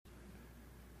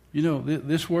You know,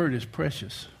 this word is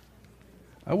precious.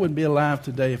 I wouldn't be alive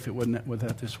today if it wasn't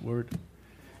without this word.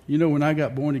 You know, when I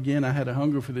got born again, I had a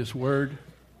hunger for this word.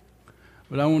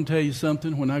 But I want to tell you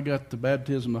something. When I got the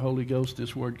baptism of the Holy Ghost,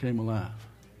 this word came alive.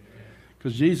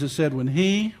 Because Jesus said when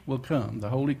He will come, the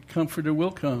Holy Comforter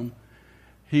will come,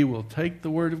 He will take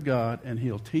the Word of God and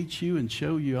He'll teach you and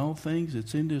show you all things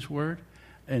that's in this Word.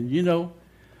 And you know,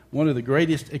 one of the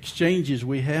greatest exchanges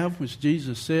we have, which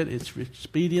Jesus said, it's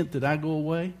expedient that I go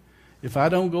away. If I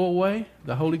don't go away,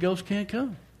 the Holy Ghost can't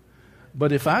come.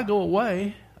 But if I go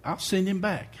away, I'll send Him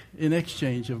back in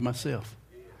exchange of myself.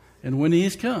 And when He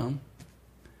has come,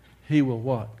 He will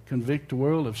what? Convict the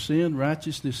world of sin,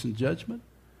 righteousness, and judgment.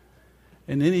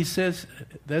 And then He says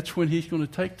that's when He's going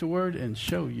to take the Word and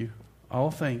show you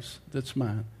all things that's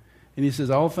mine. And He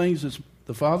says all things that's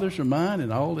the Father's are mine,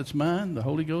 and all that's mine, the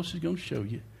Holy Ghost is going to show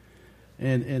you.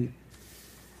 And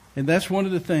that's one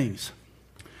of the things.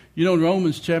 You know, in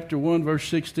Romans chapter 1, verse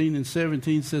 16 and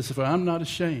 17 says, "For I'm not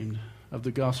ashamed of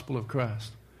the gospel of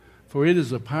Christ, for it is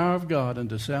the power of God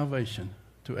unto salvation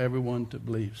to everyone that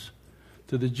believes,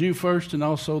 to the Jew first and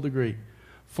also the Greek.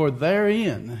 For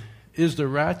therein is the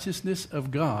righteousness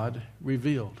of God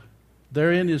revealed."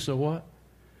 Therein is the what?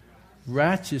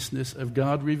 Righteousness of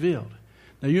God revealed.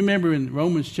 Now you remember in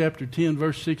Romans chapter 10,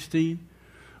 verse 16,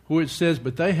 where it says,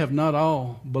 "But they have not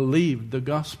all believed the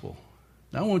gospel."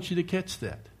 Now I want you to catch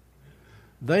that.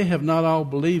 They have not all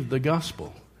believed the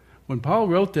gospel. When Paul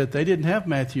wrote that, they didn't have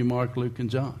Matthew, Mark, Luke, and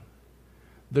John.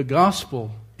 The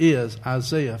gospel is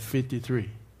Isaiah 53.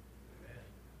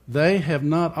 They have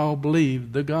not all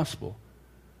believed the gospel.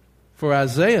 For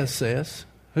Isaiah says,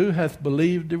 "Who hath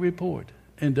believed the report?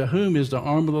 And to whom is the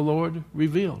arm of the Lord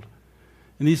revealed?"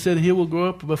 And he said, "He will grow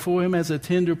up before him as a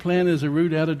tender plant, as a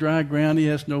root out of dry ground. He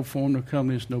has no form, nor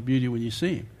comeliness, no beauty when you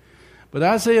see him." But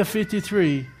Isaiah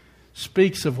 53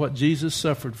 speaks of what Jesus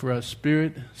suffered for us,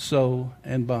 spirit, soul,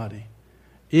 and body.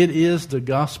 It is the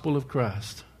gospel of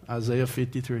Christ, Isaiah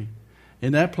 53.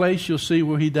 In that place you'll see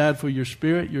where He died for your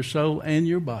spirit, your soul, and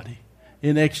your body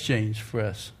in exchange for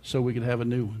us so we could have a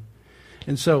new one.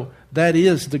 And so that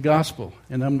is the gospel,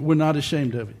 and we're not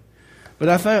ashamed of it. But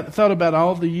I thought about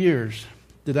all the years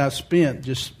that I spent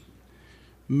just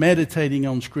meditating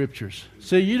on scriptures.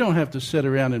 See, you don't have to sit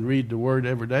around and read the Word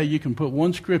every day. You can put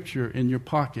one scripture in your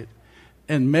pocket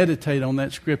and meditate on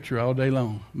that scripture all day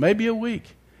long, maybe a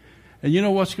week. And you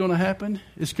know what's going to happen?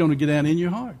 It's going to get down in your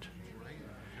heart.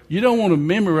 You don't want to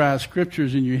memorize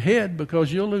scriptures in your head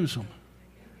because you'll lose them.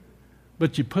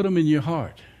 But you put them in your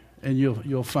heart and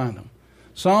you'll find them.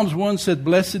 Psalms 1 said,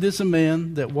 "Blessed is the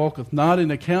man that walketh not in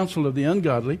the counsel of the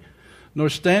ungodly, nor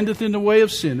standeth in the way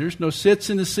of sinners, nor sits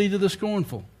in the seat of the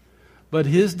scornful. But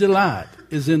his delight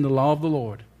is in the law of the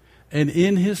Lord. And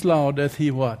in His law doth he"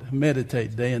 what?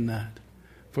 "Meditate day and night.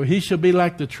 For he shall be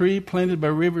like the tree planted by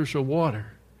rivers of water."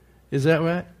 Is that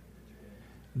right?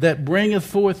 "That bringeth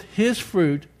forth his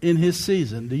fruit in his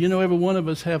season." Do you know every one of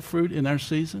us have fruit in our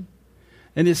season?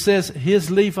 And it says, "His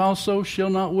leaf also shall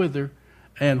not wither,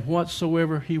 and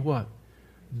whatsoever he" what?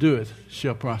 "Doeth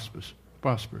shall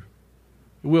prosper."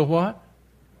 Will what?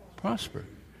 Prosper.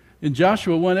 In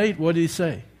Joshua 1:8, what did He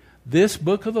say? "This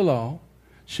book of the law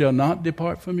shall not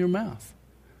depart from your mouth,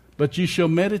 but you shall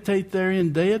meditate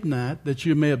therein day and night, that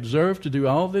you may observe to do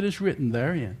all that is written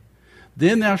therein.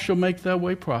 Then thou shalt make thy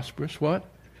way prosperous." What?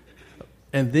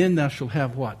 "And then thou shalt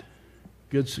have" what?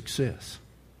 "Good success."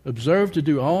 Observe to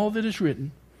do all that is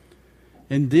written,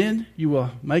 and then you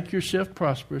will make yourself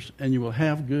prosperous, and you will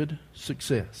have good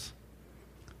success.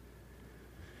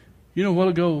 You know, a while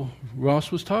ago,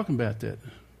 Ross was talking about that.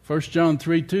 1 John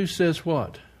 3:2 says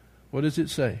what? What does it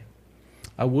say?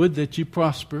 "I would that you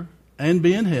prosper and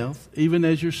be in health, even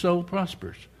as your soul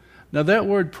prospers." Now that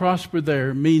word prosper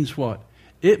there means what?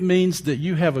 It means that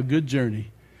you have a good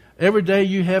journey. Every day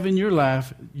you have in your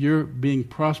life, you're being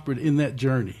prospered in that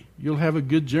journey. You'll have a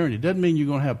good journey. It doesn't mean you're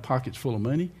going to have pockets full of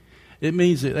money. It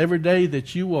means that every day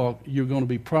that you walk, you're going to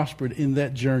be prospered in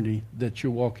that journey that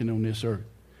you're walking on this earth.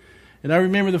 And I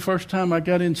remember the first time I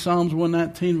got in Psalms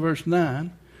 119, verse 9,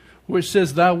 where it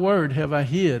says, "Thy word have I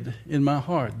hid in my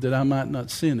heart, that I might not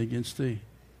sin against Thee."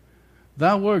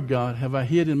 Thy word, God, have I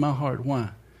hid in my heart. Why?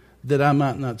 That I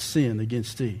might not sin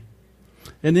against Thee.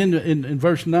 And then in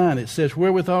verse 9 it says,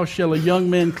 "Wherewithal shall a young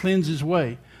man cleanse his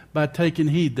way? By taking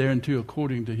heed thereunto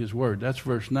according to His word." That's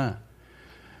verse 9.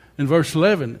 And verse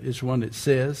 11 is one that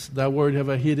says, "Thy word have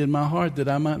I hid in my heart, that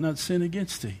I might not sin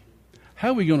against Thee." How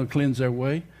are we going to cleanse our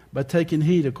way? By taking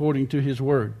heed according to His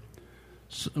word.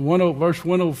 Verse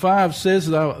 105 says,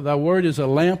 Thy word is a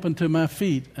lamp unto my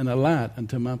feet and a light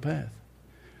unto my path.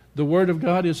 The Word of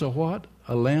God is a what?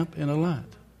 A lamp and a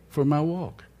light for my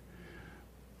walk.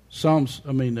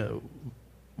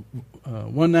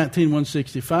 119,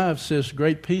 165 says,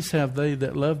 great peace have they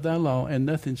that love thy law, and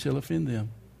nothing shall offend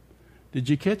them. Did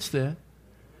you catch that?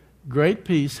 Great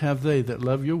peace have they that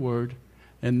love your word,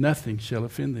 and nothing shall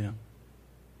offend them.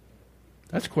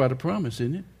 That's quite a promise,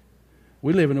 isn't it?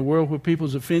 We live in a world where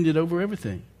people's offended over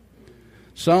everything.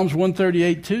 Psalms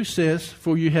 138:2 says,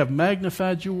 for you have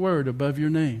magnified your word above your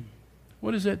name.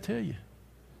 What does that tell you?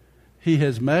 He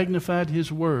has magnified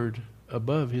his word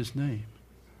above his name.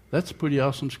 That's pretty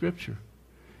awesome scripture.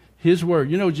 His word.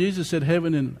 You know, Jesus said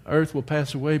heaven and earth will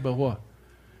pass away, but what?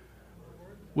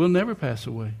 Will never pass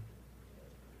away.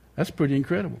 That's pretty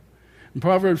incredible. In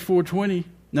Proverbs 4:20,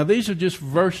 now these are just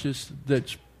verses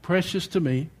that's precious to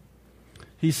me.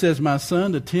 He says, my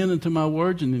son, attend unto my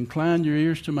words and incline your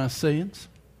ears to my sayings.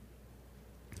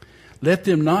 Let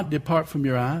them not depart from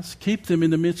your eyes. Keep them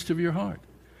in the midst of your heart.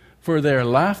 For they are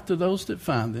life to those that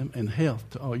find them, and health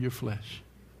to all your flesh.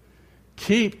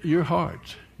 Keep your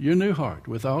heart, your new heart,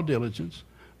 with all diligence,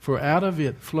 for out of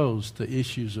it flows the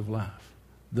issues of life.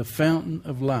 The fountain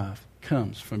of life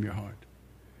comes from your heart.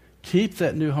 Keep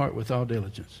that new heart with all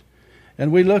diligence.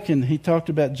 And we look in, he talked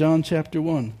about John chapter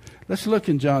 1. Let's look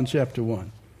in John chapter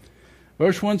 1.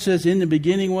 Verse 1 says, in the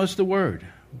beginning was the Word.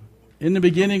 In the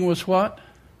beginning was what?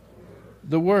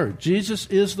 The Word. Jesus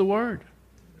is the Word.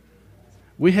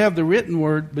 We have the written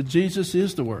Word, but Jesus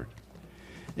is the Word.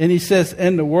 And he says,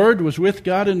 and the Word was with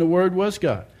God, and the Word was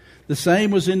God. The same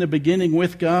was in the beginning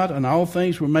with God, and all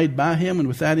things were made by him, and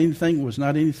without anything was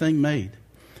not anything made.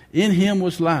 In him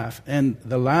was life, and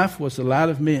the life was the light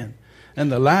of men.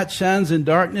 And the light shines in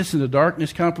darkness, and the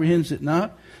darkness comprehends it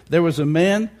not. There was a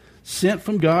man sent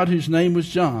from God whose name was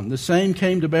John. The same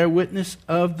came to bear witness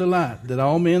of the light, that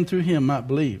all men through him might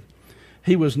believe.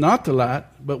 He was not the light,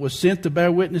 but was sent to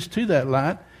bear witness to that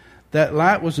light. That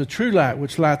light was a true light,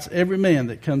 which lights every man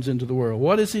that comes into the world.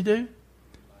 What does he do?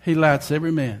 He lights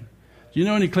every man. Do you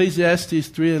know in Ecclesiastes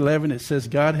 3:11 it says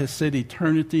God has set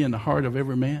eternity in the heart of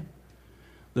every man?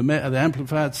 The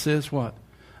Amplified says what?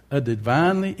 A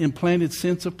divinely implanted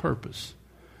sense of purpose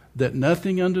that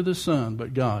nothing under the sun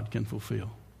but God can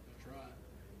fulfill. That's right.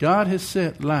 God has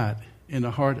set light in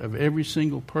the heart of every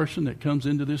single person that comes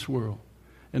into this world.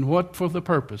 And what for the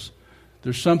purpose?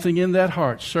 There's something in that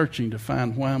heart searching to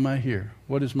find, why am I here?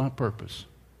 What is my purpose?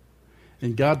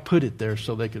 And God put it there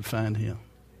so they could find him.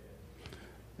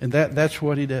 And that's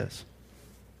what he does.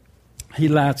 He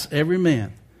lights every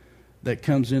man that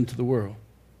comes into the world.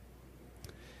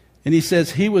 And he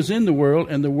says, he was in the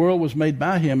world, and the world was made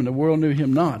by him, and the world knew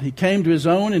him not. He came to his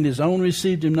own, and his own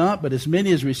received him not. But as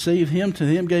many as received him, to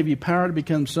him gave he power to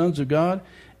become sons of God,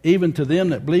 even to them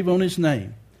that believe on his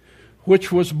name,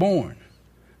 which was born,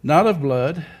 not of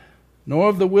blood, nor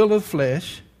of the will of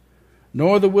flesh,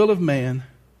 nor the will of man,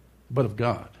 but of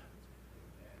God.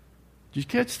 Did you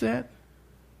catch that?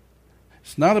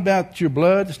 It's not about your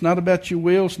blood, it's not about your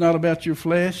will, it's not about your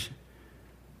flesh,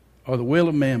 or the will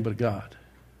of man, but God.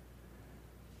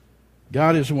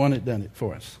 God is the one that done it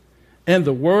for us. And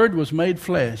the Word was made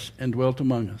flesh and dwelt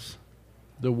among us.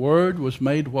 The Word was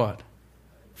made what?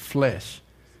 Flesh.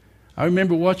 I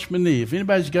remember Watchman Nee. If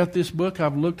anybody's got this book,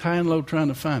 I've looked high and low trying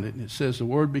to find it. And it says, The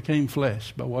Word Became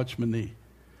Flesh by Watchman Nee.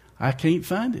 I can't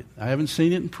find it. I haven't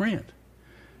seen it in print.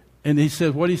 And he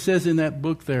says, what he says in that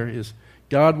book there is,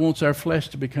 God wants our flesh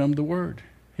to become the Word.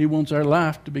 He wants our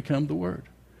life to become the Word.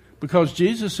 Because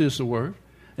Jesus is the Word.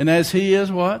 And as he is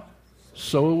what?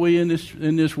 So are we in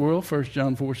this world, 1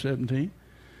 John 4:17.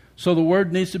 So the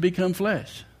Word needs to become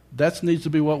flesh. That needs to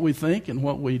be what we think and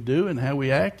what we do and how we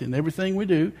act and everything we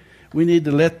do. We need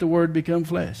to let the Word become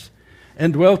flesh.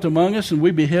 And dwelt among us, and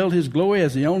we beheld his glory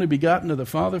as the only begotten of the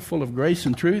Father, full of grace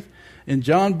and truth. And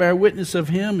John bare witness of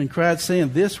him and cried,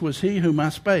 saying, This was he whom I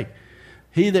spake.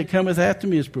 He that cometh after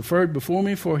me is preferred before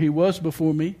me, for he was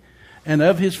before me. And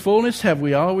of his fullness have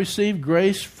we all received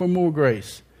grace for more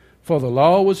grace. For the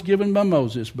law was given by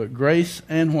Moses, but grace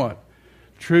and what?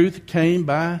 Truth came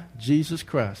by Jesus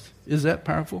Christ. Is that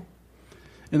powerful?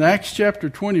 In Acts chapter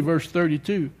 20, verse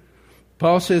 32,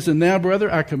 Paul says, And now,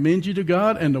 brother, I commend you to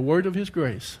God and the word of his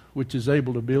grace, which is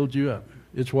able to build you up.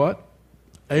 It's what?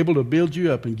 Able to build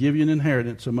you up and give you an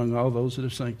inheritance among all those that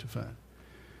are sanctified.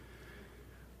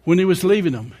 When he was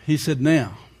leaving them, he said,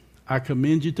 Now, I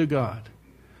commend you to God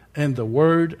and the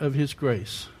word of his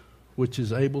grace, which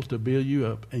is able to build you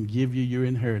up and give you your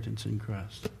inheritance in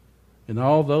Christ. And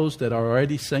all those that are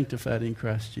already sanctified in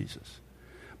Christ Jesus.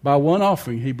 By one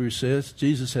offering, Hebrews says,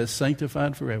 Jesus has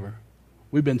sanctified forever.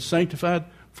 We've been sanctified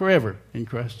forever in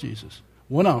Christ Jesus.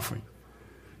 One offering.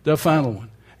 The final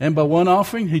one. And by one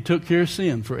offering, he took care of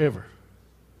sin forever.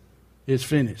 It's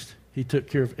finished. He took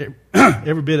care of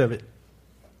every bit of it.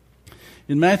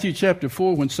 In Matthew chapter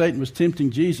 4, when Satan was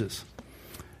tempting Jesus,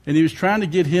 and he was trying to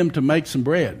get him to make some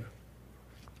bread.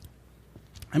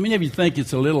 How many of you think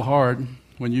it's a little hard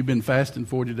when you've been fasting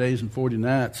 40 days and 40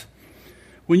 nights,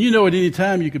 when you know at any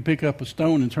time you could pick up a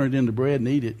stone and turn it into bread and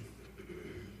eat it?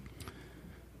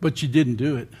 But you didn't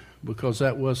do it because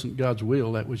that wasn't God's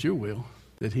will. That was your will,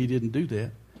 that he didn't do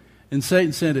that. And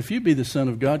Satan said, if you be the Son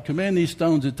of God, command these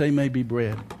stones that they may be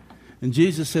bread. And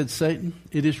Jesus said, Satan,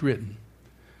 it is written,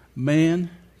 man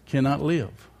cannot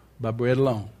live by bread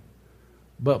alone,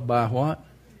 but by what?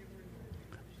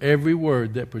 Every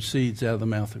word that proceeds out of the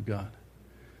mouth of God.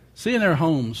 See, in our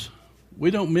homes, we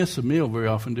don't miss a meal very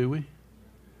often, do we?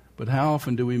 But how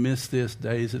often do we miss this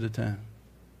days at a time?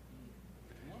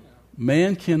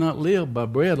 Man cannot live by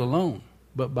bread alone,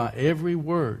 but by every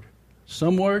word.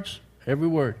 Some words, every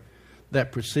word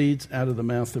that proceeds out of the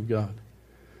mouth of God.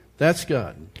 That's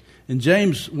God. In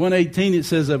James 1:18 it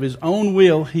says, of his own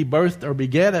will he birthed or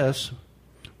begat us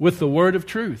with the word of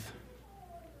truth.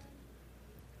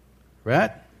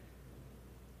 Right?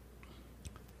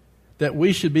 That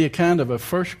we should be a kind of a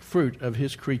first fruit of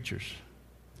his creatures.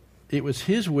 It was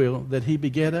his will that he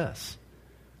begat us.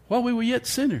 While we were yet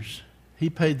sinners, he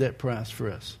paid that price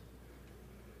for us.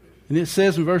 And it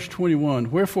says in verse 21,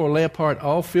 wherefore lay apart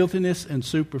all filthiness and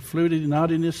superfluity,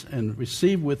 naughtiness, and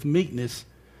receive with meekness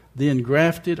the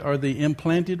engrafted or the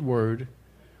implanted word,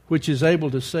 which is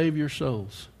able to save your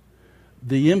souls.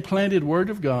 The implanted word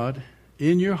of God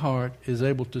in your heart is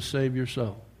able to save your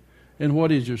soul. And what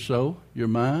is your soul? Your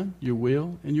mind, your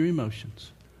will, and your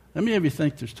emotions. How many of you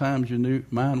think there's times your new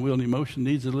mind, will, and emotion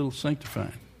needs a little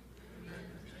sanctifying?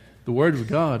 The Word of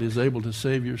God is able to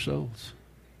save your souls.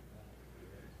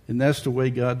 And that's the way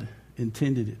God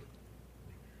intended it.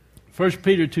 1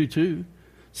 Peter 2:2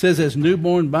 says, as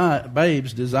newborn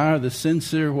babes desire the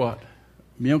sincere what?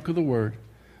 Milk of the Word,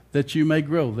 that you may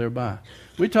grow thereby.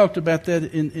 We talked about that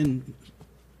in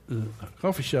the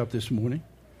coffee shop this morning.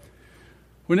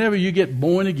 Whenever you get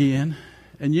born again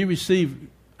and you receive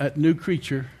a new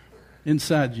creature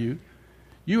inside you,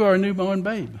 you are a newborn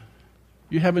babe.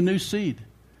 You have a new seed.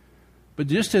 But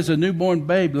just as a newborn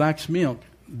babe lacks milk,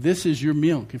 this is your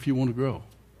milk if you want to grow.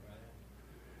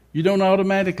 You don't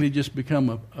automatically just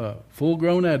become a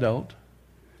full-grown adult.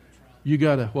 You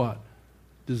got to what?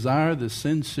 Desire the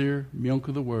sincere milk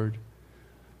of the Word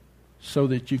so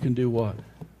that you can do what?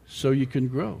 So you can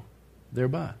grow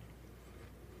thereby.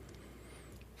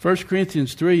 1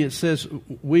 Corinthians 3, it says,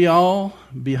 we all,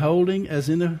 beholding as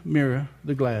in a mirror,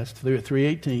 the glass,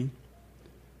 3:18,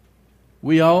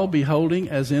 we all beholding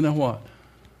as in a what?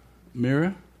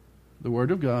 Mirror, the Word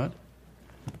of God,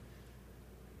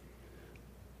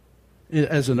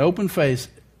 as an open face,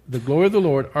 the glory of the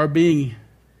Lord, are being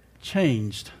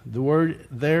changed. The word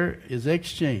there is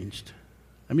exchanged.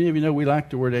 How many of you know we like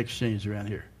the word exchange around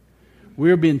here?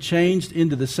 We're being changed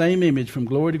into the same image from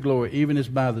glory to glory, even as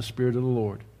by the Spirit of the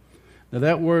Lord. Now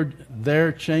that word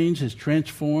there, change, is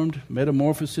transformed,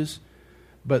 metamorphosis,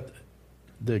 but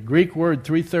the Greek word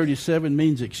 337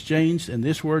 means exchanged, and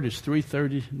this word is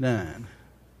 339.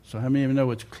 So how many of you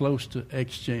know it's close to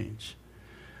exchange?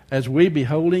 As we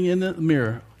beholding in the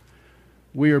mirror,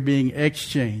 we are being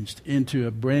exchanged into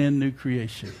a brand new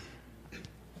creation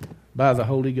by the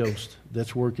Holy Ghost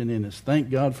that's working in us. Thank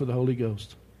God for the Holy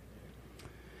Ghost.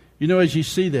 You know, as you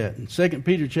see that, in 2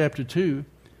 Peter chapter 2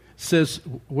 says,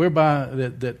 whereby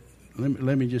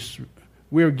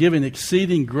we are given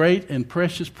exceeding great and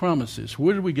precious promises.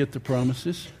 Where did we get the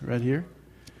promises? Right here.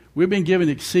 We've been given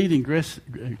exceeding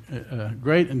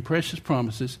great and precious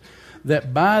promises,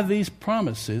 that by these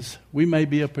promises we may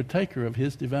be a partaker of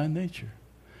his divine nature,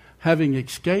 having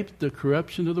escaped the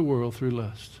corruption of the world through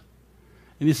lust.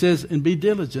 And he says, and be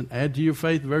diligent, add to your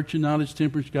faith virtue, knowledge,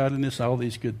 temperance, godliness, all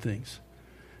these good things.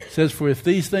 It says, for if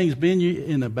these things be in you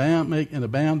and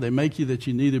abound, they make you that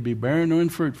you neither be barren nor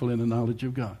unfruitful in the knowledge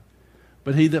of God.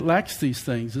 But he that lacks these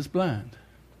things is blind,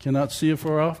 cannot see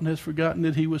afar off, and has forgotten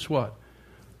that he was what?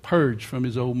 Purged from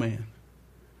his old man.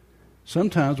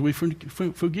 Sometimes we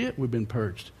forget we've been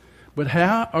purged. But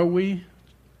how are we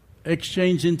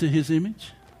exchanged into his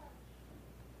image?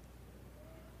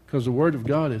 Because the Word of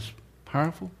God is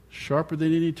powerful, sharper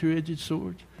than any two-edged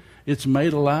sword. It's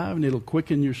made alive, and it'll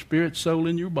quicken your spirit, soul,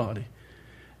 and your body.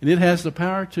 And it has the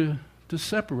power to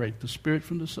separate the spirit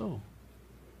from the soul.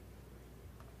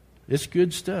 It's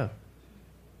good stuff.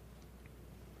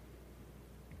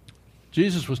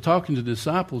 Jesus was talking to the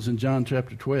disciples in John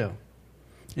chapter 12.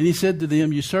 And he said to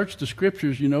them, you search the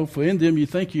Scriptures, for in them you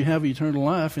think you have eternal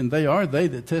life, and they are they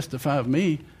that testify of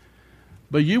me.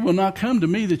 But you will not come to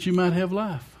me that you might have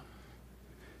life.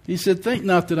 He said, think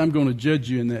not that I'm going to judge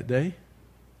you in that day.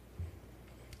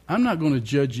 I'm not going to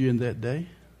judge you in that day.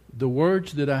 The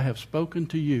words that I have spoken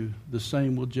to you, the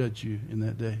same will judge you in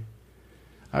that day.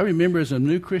 I remember as a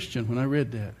new Christian when I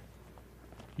read that.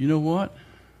 You know what?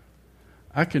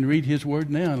 I can read his word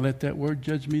now and let that word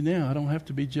judge me now. I don't have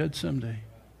to be judged someday.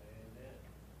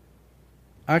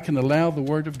 I can allow the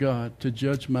word of God to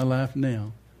judge my life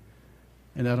now,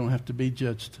 and I don't have to be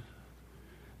judged.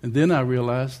 And then I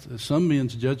realized that some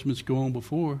men's judgments go on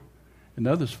before and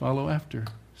others follow after.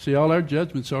 See, all our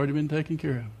judgments already been taken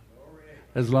care of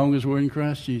as long as we're in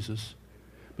Christ Jesus.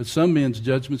 But some men's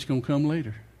judgment's going to come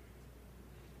later.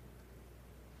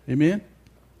 Amen?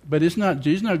 But he's not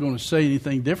going to say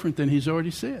anything different than he's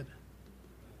already said.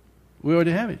 We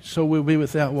already have it. So we'll be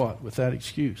without what? Without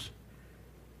excuse.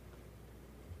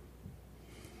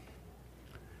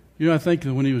 You know, I think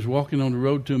that when he was walking on the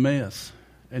road to Emmaus,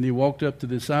 and he walked up to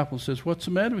the disciples and says, "What's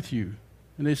the matter with you?"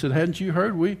 And they said, "Hadn't you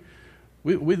heard? We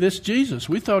this Jesus,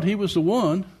 we thought he was the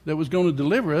one that was going to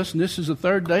deliver us, and this is the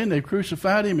third day, and they've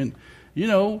crucified him, and, you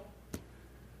know,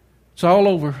 it's all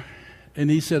over." And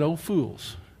he said, "O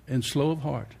fools, and slow of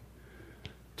heart,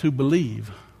 to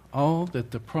believe all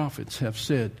that the prophets have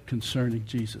said concerning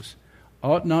Jesus.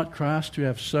 Ought not Christ to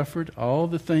have suffered all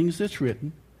the things that's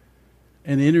written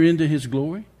and enter into his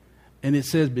glory?" And it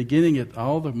says, beginning at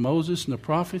all the Moses and the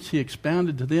prophets, he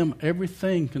expounded to them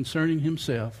everything concerning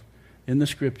himself in the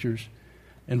Scriptures.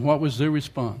 And what was their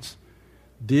response?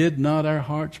 "Did not our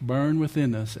hearts burn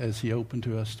within us as he opened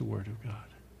to us the Word of God?"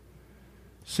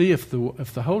 See, if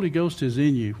the Holy Ghost is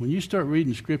in you, when you start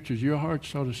reading Scriptures, your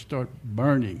heart ought to start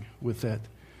burning with that.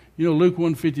 You know, Luke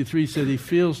 1:53 said he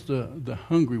fills the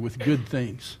hungry with good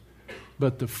things,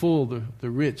 but the full, the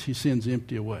rich, he sends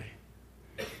empty away.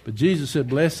 But Jesus said,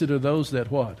 "Blessed are those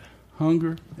that" what?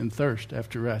 "Hunger and thirst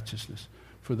after righteousness,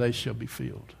 for they shall be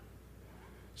filled."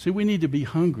 See, we need to be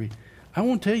hungry. I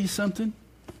want to tell you something.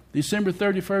 December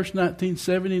 31st,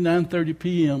 1970, 9:30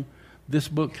 p.m., this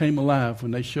book came alive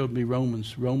when they showed me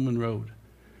Roman Road.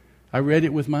 I read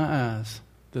it with my eyes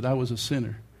that I was a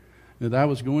sinner, that I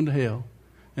was going to hell,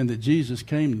 and that Jesus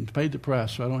came and paid the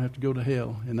price so I don't have to go to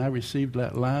hell. And I received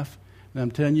that life. And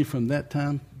I'm telling you, from that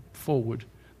time forward,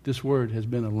 this word has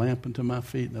been a lamp unto my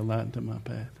feet and a light unto my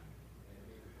path.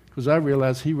 Because I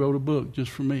realized he wrote a book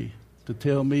just for me to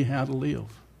tell me how to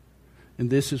live. And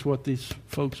this is what these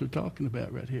folks are talking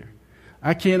about right here.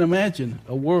 I can't imagine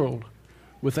a world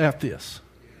without this.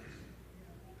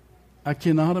 I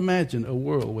cannot imagine a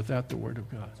world without the Word of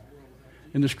God.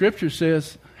 And the Scripture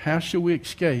says, how shall we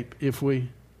escape if we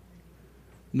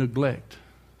neglect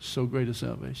so great a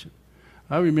salvation?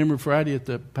 I remember Friday at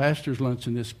the pastor's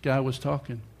luncheon, this guy was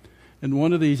talking. And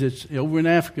one of these, it's over in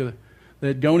Africa, they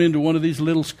had gone into one of these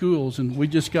little schools, and we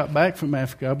just got back from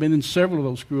Africa. I've been in several of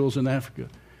those schools in Africa.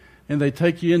 And they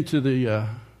take you into the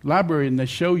library, and they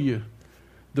show you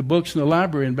the books in the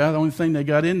library, and about the only thing they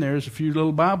got in there is a few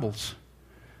little Bibles.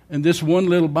 And this one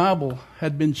little Bible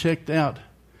had been checked out.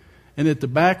 And at the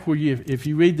back where if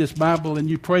you read this Bible and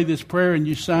you pray this prayer and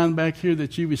you sign back here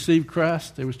that you received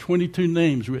Christ, there was 22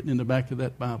 names written in the back of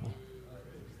that Bible.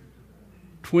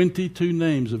 22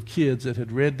 names of kids that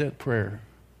had read that prayer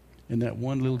in that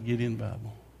one little Gideon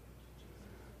Bible.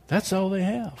 That's all they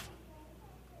have.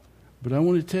 But I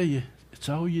want to tell you, it's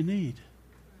all you need.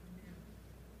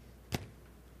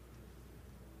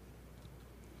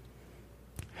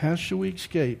 How shall we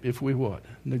escape if we what?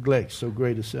 Neglect so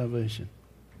great a salvation.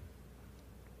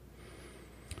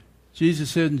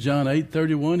 Jesus said in John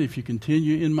 8:31, if you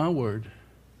continue in my word.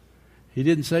 He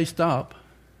didn't say stop.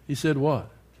 He said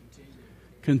what?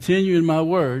 Continue in my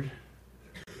word.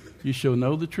 You shall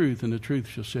know the truth, and the truth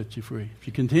shall set you free. If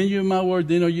you continue in my word,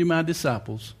 then are you my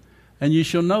disciples, and you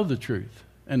shall know the truth,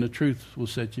 and the truth will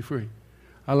set you free.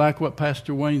 I like what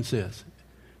Pastor Wayne says.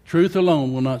 Truth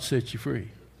alone will not set you free.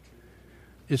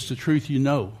 It's the truth you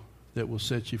know that will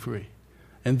set you free.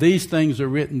 And these things are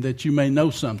written that you may know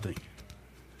something.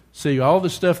 See, all the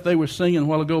stuff they were singing a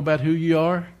while ago about who you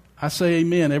are, I say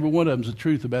amen. Every one of them is the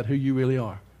truth about who you really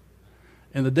are.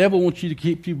 And the devil wants you to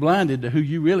keep you blinded to who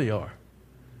you really are.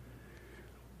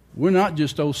 We're not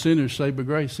just old sinners saved by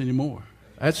grace anymore.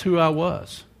 That's who I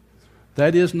was.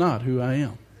 That is not who I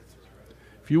am.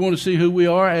 If you want to see who we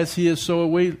are, as he is, so are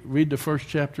we, read the first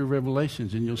chapter of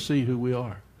Revelations and you'll see who we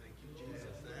are.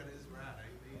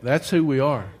 That's who we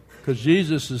are. Because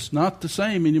Jesus is not the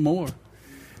same anymore.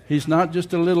 He's not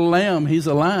just a little lamb. He's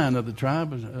a lion of the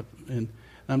tribe. And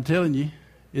I'm telling you,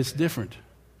 it's different.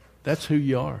 That's who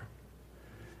you are.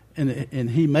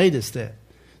 And he made us that.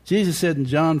 Jesus said in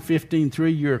John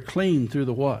 15:3, you're clean through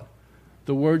the what?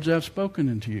 The words I've spoken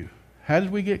unto you. How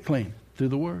did we get clean? Through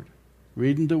the Word.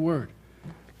 Reading the Word.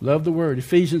 Love the word.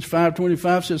 Ephesians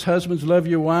 5:25 says, husbands, love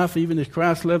your wife, even as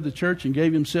Christ loved the church and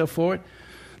gave himself for it,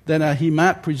 that he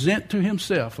might present to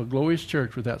himself a glorious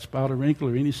church without spot or wrinkle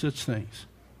or any such things.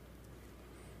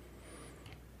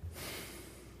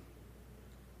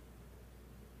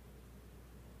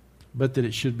 But that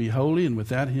it should be holy and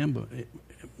without him,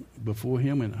 before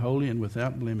him, and holy and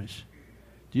without blemish.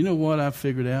 Do you know what I've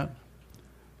figured out?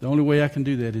 The only way I can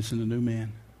do that is in the new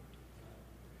man.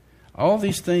 All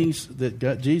these things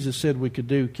that Jesus said we could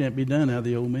do can't be done out of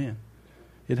the old man.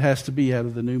 It has to be out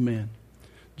of the new man.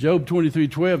 Job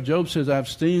 23:12, Job says, I've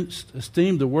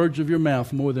esteemed the words of your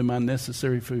mouth more than my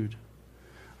necessary food.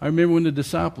 I remember when the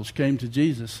disciples came to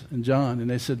Jesus and John, and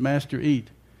they said, Master, eat.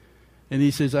 And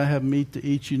he says, I have meat to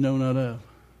eat you know not of.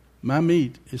 My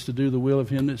meat is to do the will of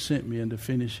him that sent me and to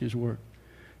finish his work.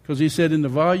 Because he said, in the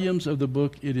volumes of the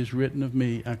book it is written of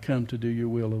me, I come to do your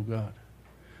will, O God.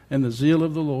 And the zeal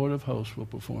of the Lord of hosts will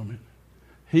perform it.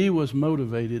 He was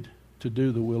motivated to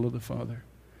do the will of the Father.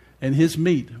 And his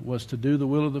meat was to do the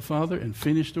will of the Father and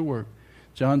finish the work.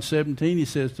 John 17, he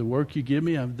says, the work you give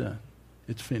me, I've done.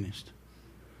 It's finished.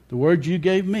 The word you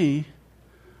gave me,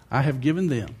 I have given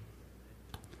them.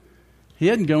 He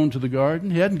hadn't gone to the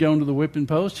garden. He hadn't gone to the whipping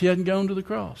post. He hadn't gone to the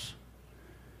cross.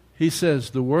 He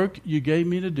says, the work you gave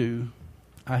me to do,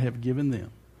 I have given them.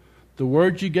 The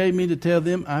words you gave me to tell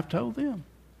them, I've told them.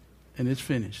 And it's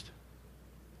finished.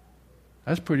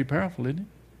 That's pretty powerful, isn't it?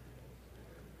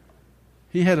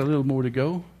 He had a little more to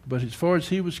go, but as far as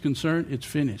he was concerned, it's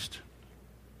finished.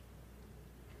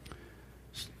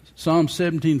 Psalm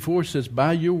 17:4 says,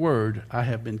 by your word I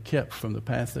have been kept from the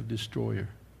path of destroyer.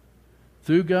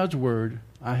 Through God's word,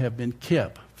 I have been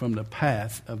kept from the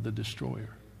path of the destroyer.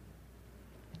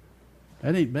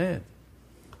 That ain't bad.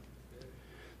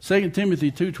 2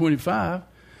 Timothy 2:25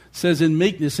 says, in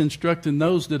meekness instructing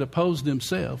those that oppose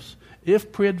themselves,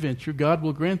 if peradventure God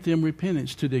will grant them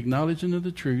repentance to the acknowledging of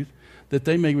the truth, that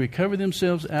they may recover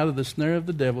themselves out of the snare of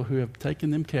the devil who have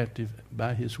taken them captive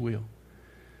by his will.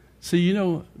 See, you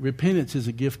know, repentance is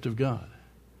a gift of God.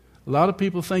 A lot of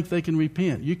people think they can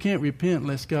repent. You can't repent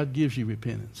unless God gives you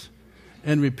repentance.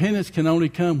 And repentance can only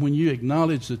come when you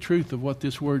acknowledge the truth of what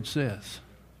this word says.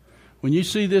 When you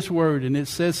see this word and it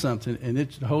says something and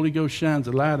the Holy Ghost shines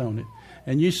a light on it,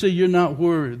 and you see you're not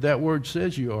where that word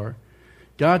says you are,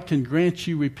 God can grant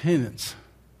you repentance.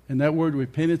 And that word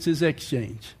repentance is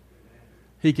exchange.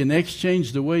 He can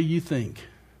exchange the way you think.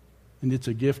 And it's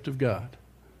a gift of God,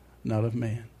 not of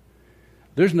man.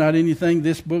 There's not anything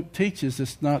this book teaches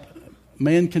that's not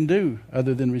man can do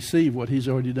other than receive what he's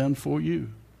already done for you.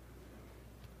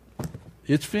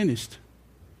 It's finished.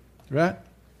 Right?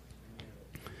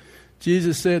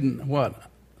 Jesus said in what?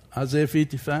 Isaiah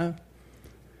 55?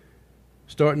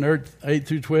 Starting 8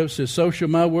 through 12 says, so shall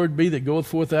my word be that goeth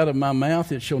forth out of my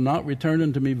mouth. It shall not return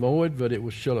unto me void, but it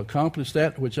shall accomplish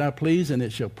that which I please, and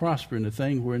it shall prosper in the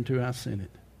thing whereunto I sent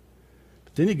it.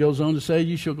 But then he goes on to say,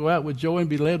 you shall go out with joy and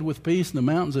be led with peace, and the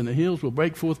mountains and the hills will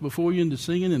break forth before you into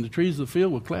singing, and the trees of the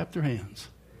field will clap their hands.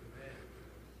 Amen.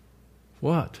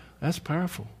 What? That's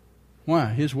powerful. Why?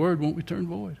 His word won't return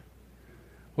void.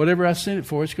 Whatever I sent it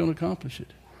for, it's going to accomplish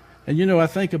it. And you know, I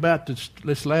think about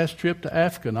this last trip to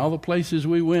Africa and all the places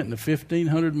we went and the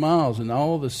 1,500 miles and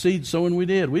all the seed sowing we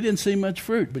did. We didn't see much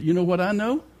fruit. But you know what I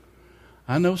know?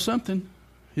 I know something.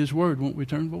 His word won't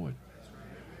return void.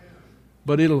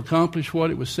 But it'll accomplish what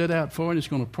it was set out for, and it's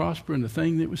going to prosper in the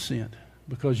thing that was sent.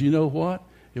 Because you know what?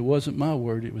 It wasn't my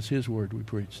word. It was his word we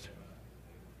preached.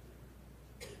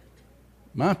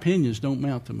 My opinions don't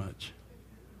mount to much.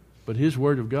 But his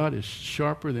word of God is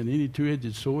sharper than any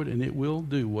two-edged sword, and it will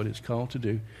do what it's called to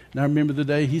do. And I remember the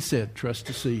day he said, trust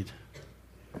the seed.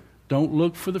 Don't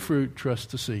look for the fruit,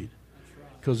 trust the seed.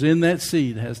 Because in that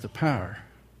seed has the power.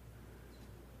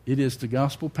 It is the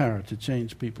gospel power to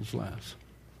change people's lives.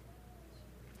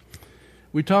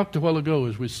 We talked a while ago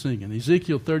as we were singing.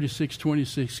 Ezekiel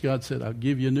 36:26, God said, I'll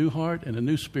give you a new heart and a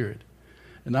new spirit.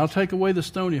 And I'll take away the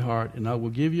stony heart, and I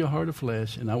will give you a heart of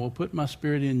flesh, and I will put my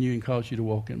spirit in you and cause you to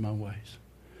walk in my ways.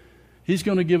 He's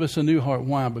going to give us a new heart.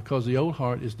 Why? Because the old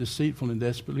heart is deceitful and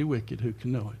desperately wicked. Who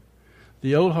can know it?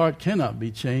 The old heart cannot be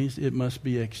changed. It must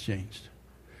be exchanged.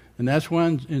 And that's why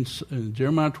in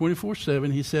Jeremiah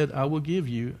 24:7, he said, I will give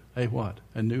you a what?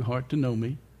 A new heart to know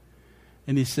me.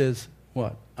 And he says,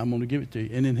 what? I'm going to give it to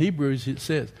you. And in Hebrews, it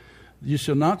says, you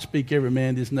shall not speak every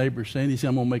man to his neighbor, saying, he said,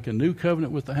 I'm going to make a new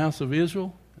covenant with the house of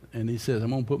Israel. And he says, I'm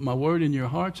going to put my word in your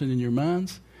hearts and in your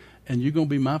minds, and you're going to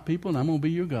be my people, and I'm going to be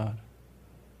your God.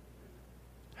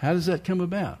 How does that come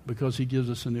about? Because he gives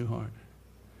us a new heart.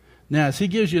 Now, as he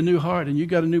gives you a new heart, and you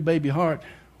got a new baby heart,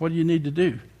 what do you need to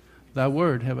do? Thy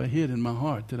word have I hid in my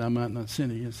heart, that I might not sin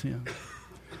against him.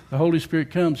 The Holy Spirit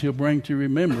comes, He'll bring to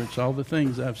remembrance all the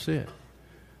things I've said.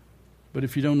 But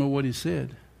if you don't know what He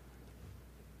said,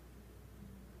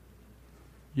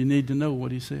 you need to know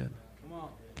what He said.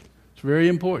 It's very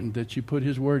important that you put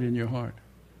His word in your heart,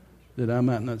 that I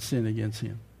might not sin against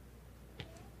Him.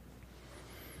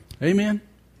 Amen?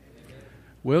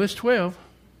 Well, it's 12.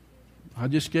 I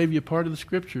just gave you part of the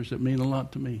scriptures that mean a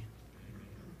lot to me.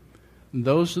 And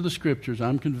those are the scriptures,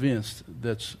 I'm convinced,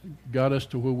 that's got us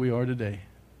to where we are today.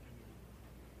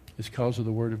 It's because of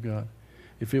the Word of God.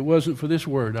 If it wasn't for this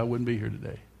Word, I wouldn't be here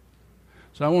today.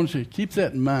 So I want you to keep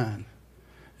that in mind.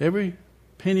 Every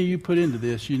penny you put into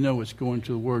this, you know it's going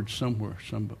to the Word somewhere,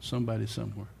 somebody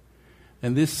somewhere.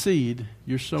 And this seed,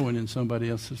 you're sowing in somebody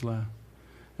else's life.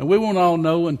 And we won't all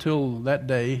know until that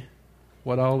day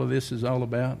what all of this is all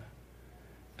about,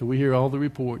 till we hear all the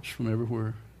reports from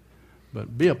everywhere.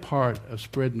 But be a part of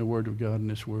spreading the Word of God in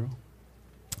this world.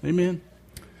 Amen.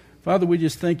 Father, we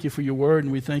just thank You for Your Word,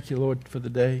 and we thank You, Lord, for the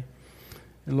day.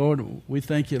 And Lord, we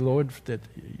thank You, Lord, that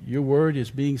Your Word is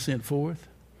being sent forth.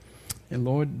 And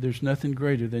Lord, there's nothing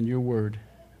greater than Your Word.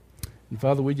 And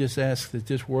Father, we just ask that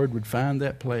this Word would find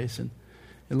that place. And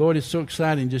Lord, it's so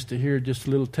exciting just to hear just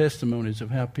little testimonies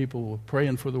of how people were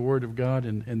praying for the Word of God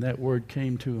and that Word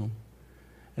came to them.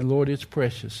 And Lord, it's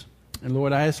precious. And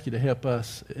Lord, I ask You to help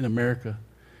us in America,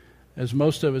 as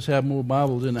most of us have more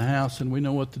Bibles in the house than we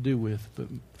know what to do with, but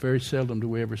very seldom do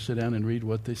we ever sit down and read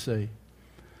what they say.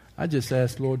 I just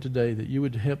ask, Lord, today that You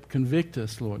would help convict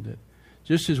us, Lord, that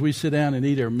just as we sit down and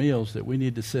eat our meals, that we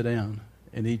need to sit down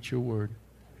and eat Your Word.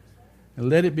 And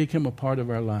let it become a part of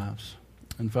our lives.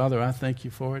 And Father, I thank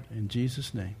You for it in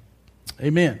Jesus' name.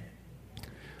 Amen.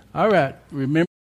 All right. Remember.